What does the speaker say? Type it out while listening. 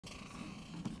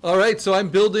All right, so I'm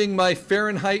building my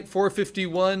Fahrenheit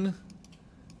 451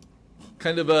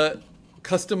 kind of a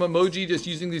custom emoji just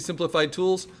using these simplified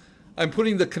tools. I'm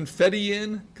putting the confetti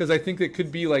in because I think it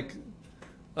could be like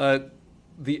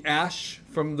the ash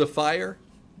from the fire.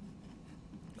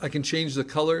 I can change the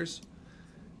colors.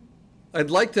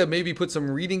 I'd like to maybe put some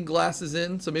reading glasses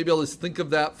in, so maybe I'll just think of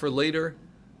that for later.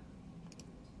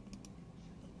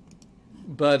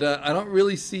 But I don't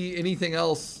really see anything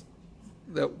else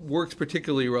that works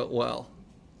particularly well.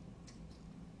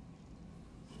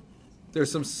 There's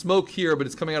some smoke here, but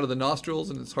it's coming out of the nostrils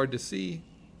and it's hard to see.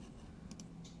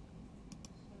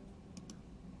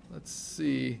 Let's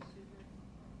see.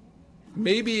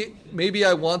 Maybe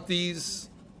I want these,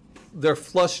 they're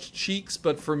flushed cheeks,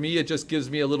 but for me it just gives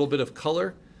me a little bit of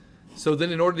color. So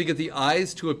then in order to get the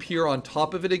eyes to appear on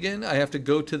top of it again, I have to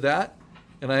go to that,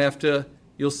 and I have to,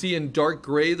 you'll see in dark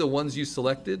gray the ones you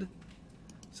selected.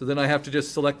 So then I have to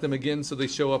just select them again so they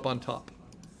show up on top.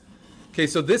 Okay,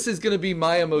 so this is going to be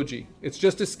my emoji. It's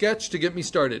just a sketch to get me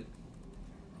started.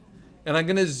 And I'm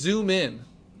going to zoom in.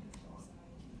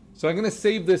 So I'm going to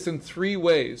save this in 3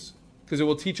 ways because it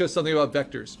will teach us something about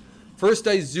vectors. First,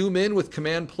 I zoom in with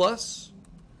Command plus,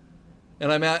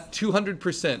 and I'm at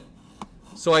 200%.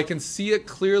 So I can see it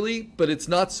clearly, but it's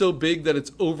not so big that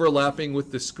it's overlapping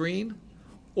with the screen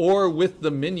or with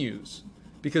the menus.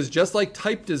 Because just like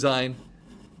type design,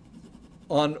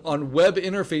 on web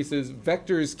interfaces,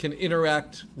 vectors can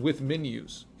interact with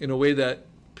menus in a way that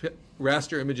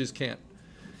raster images can't.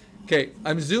 Okay,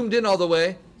 I'm zoomed in all the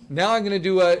way. Now I'm going to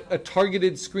do a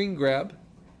targeted screen grab.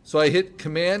 So I hit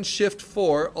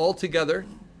Command-Shift-4 all together,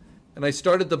 and I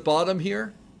start at the bottom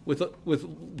here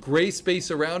with gray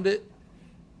space around it,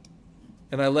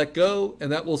 and I let go,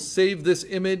 and that will save this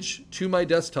image to my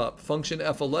desktop. Function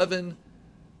F11.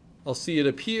 I'll see it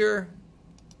appear.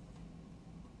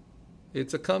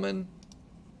 It's a-coming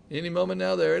any moment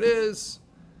now. There it is.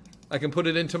 I can put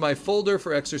it into my folder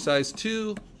for exercise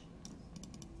 2.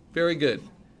 Very good.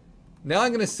 Now I'm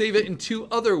going to save it in 2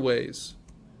 other ways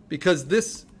because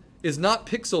this is not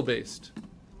pixel based.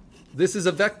 This is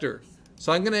a vector.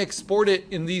 So I'm going to export it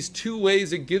in these 2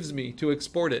 ways it gives me to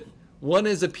export it. One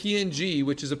is a PNG,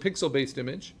 which is a pixel based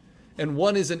image, and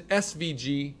one is an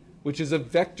SVG, which is a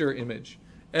vector image.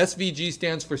 SVG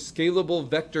stands for Scalable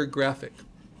Vector Graphic.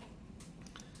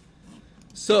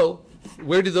 So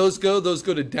where do those go? Those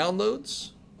go to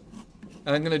downloads.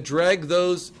 And I'm going to drag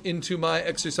those into my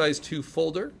exercise 2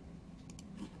 folder.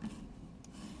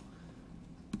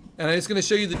 And I'm just going to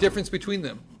show you the difference between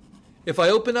them. If I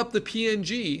open up the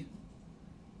PNG,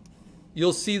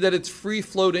 you'll see that it's free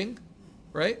floating,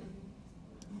 right?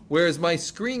 Whereas my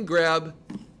screen grab,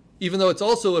 even though it's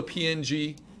also a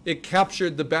PNG, it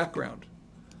captured the background.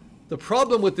 The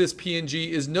problem with this PNG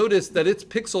is notice that its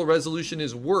pixel resolution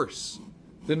is worse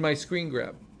than my screen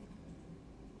grab.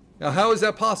 Now, how is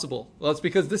that possible? Well, it's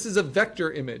because this is a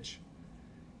vector image.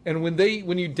 And when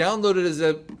you download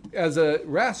it as a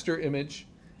raster image,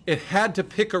 it had to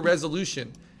pick a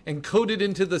resolution and code it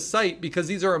into the site because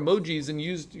these are emojis and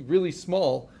used really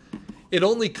small. It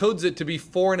only codes it to be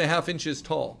 4.5 inches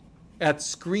tall at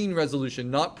screen resolution,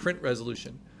 not print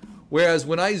resolution. Whereas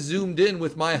when I zoomed in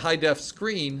with my high-def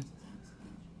screen,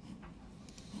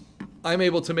 I'm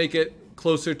able to make it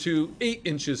closer to 8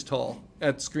 inches tall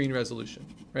at screen resolution,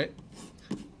 right?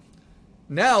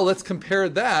 Now let's compare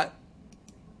that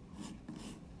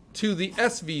to the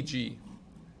SVG.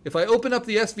 If I open up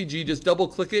the SVG, just double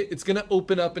click it, it's going to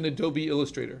open up in Adobe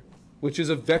Illustrator, which is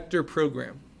a vector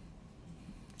program.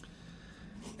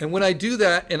 And when I do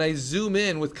that and I zoom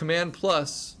in with Command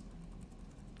plus,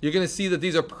 you're going to see that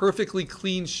these are perfectly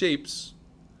clean shapes,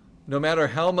 no matter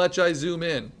how much I zoom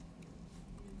in.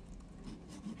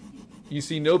 You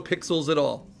see no pixels at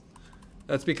all.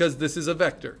 That's because this is a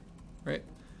vector, right?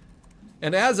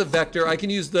 And as a vector, I can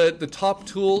use the top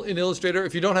tool in Illustrator.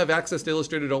 If you don't have access to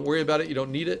Illustrator, don't worry about it. You don't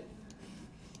need it.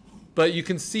 But you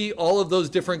can see all of those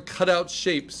different cutout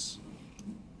shapes.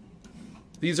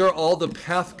 These are all the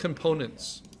path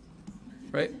components,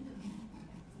 right?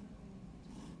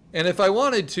 And if I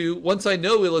wanted to, once I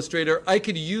know Illustrator, I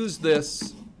could use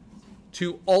this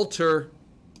to alter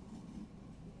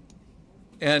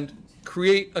and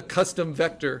create a custom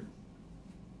vector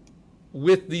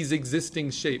with these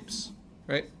existing shapes,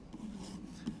 right?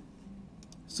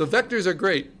 So vectors are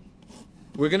great.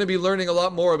 We're going to be learning a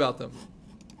lot more about them.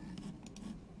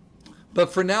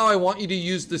 But for now, I want you to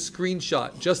use the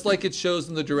screenshot, just like it shows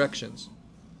in the directions.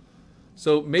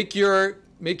 So make your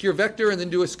vector and then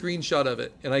do a screenshot of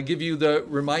it. And I give you the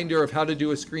reminder of how to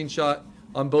do a screenshot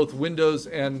on both Windows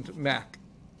and Mac.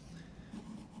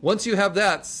 Once you have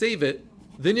that, save it.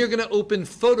 Then you're going to open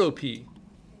Photopea.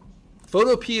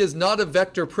 Photopea is not a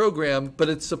vector program, but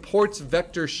it supports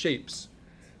vector shapes.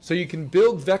 So you can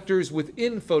build vectors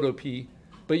within Photopea,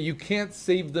 but you can't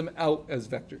save them out as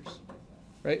vectors,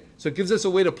 right? So it gives us a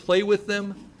way to play with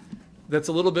them that's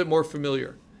a little bit more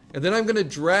familiar. And then I'm going to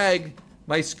drag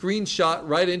my screenshot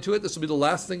right into it. This will be the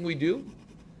last thing we do.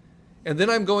 And then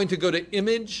I'm going to go to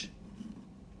image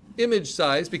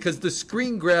size, because the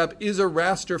screen grab is a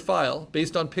raster file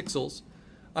based on pixels.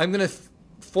 I'm going to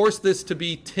force this to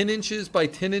be 10 inches by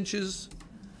 10 inches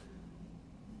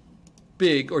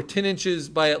big, or 10 inches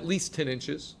by at least 10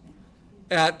 inches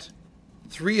at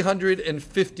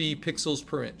 350 pixels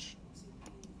per inch.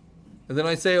 And then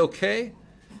I say OK.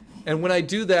 And when I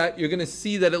do that, you're going to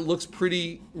see that it looks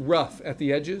pretty rough at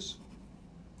the edges.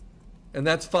 And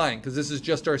that's fine, because this is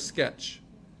just our sketch.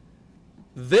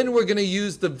 Then we're going to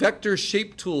use the vector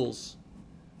shape tools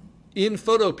in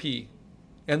Photopea.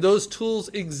 And those tools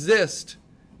exist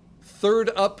third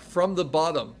up from the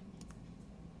bottom.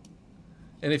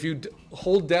 And if you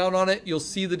hold down on it, you'll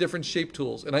see the different shape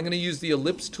tools. And I'm going to use the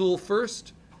ellipse tool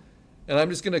first. And I'm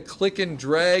just going to click and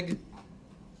drag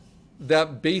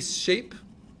that base shape.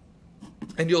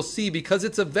 And you'll see, because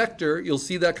it's a vector, you'll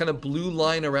see that kind of blue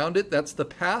line around it. That's the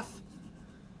path.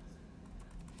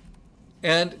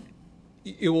 And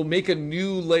it will make a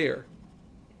new layer.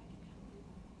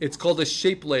 It's called a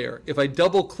shape layer. If I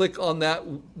double click on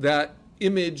that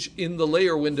image in the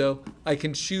layer window, I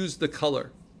can choose the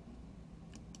color.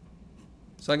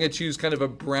 So I'm going to choose kind of a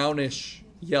brownish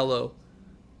yellow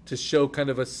to show kind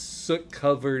of a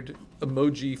soot-covered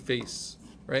emoji face,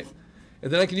 right?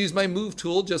 And then I can use my move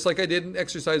tool, just like I did in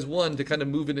exercise 1, to kind of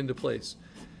move it into place.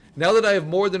 Now that I have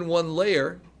more than one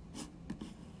layer,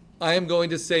 I am going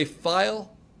to say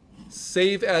File,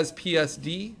 Save as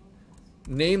PSD,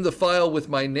 name the file with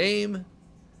my name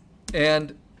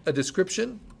and a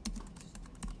description.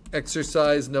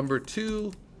 Exercise number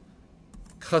 2,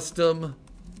 custom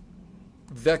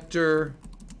vector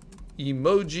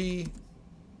emoji.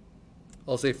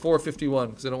 I'll say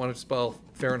 451 because I don't want to spell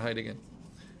Fahrenheit again.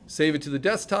 Save it to the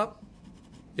desktop.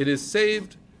 It is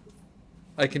saved.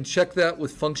 I can check that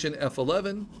with function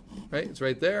F11, right? It's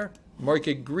right there. Mark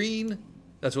it green.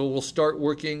 That's what we'll start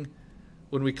working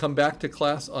when we come back to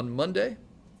class on Monday.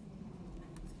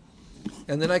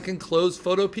 And then I can close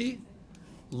Photopea,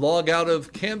 log out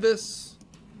of Canvas,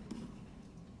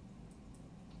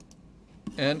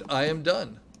 and I am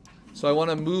done. So I want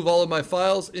to move all of my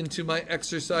files into my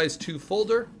exercise 2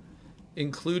 folder,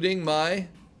 including my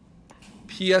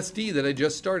PSD that I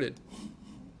just started.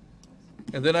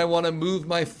 And then I want to move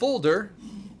my folder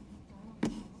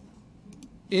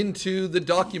into the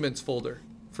documents folder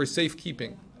for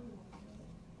safekeeping,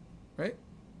 right?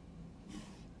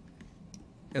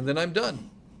 And then I'm done.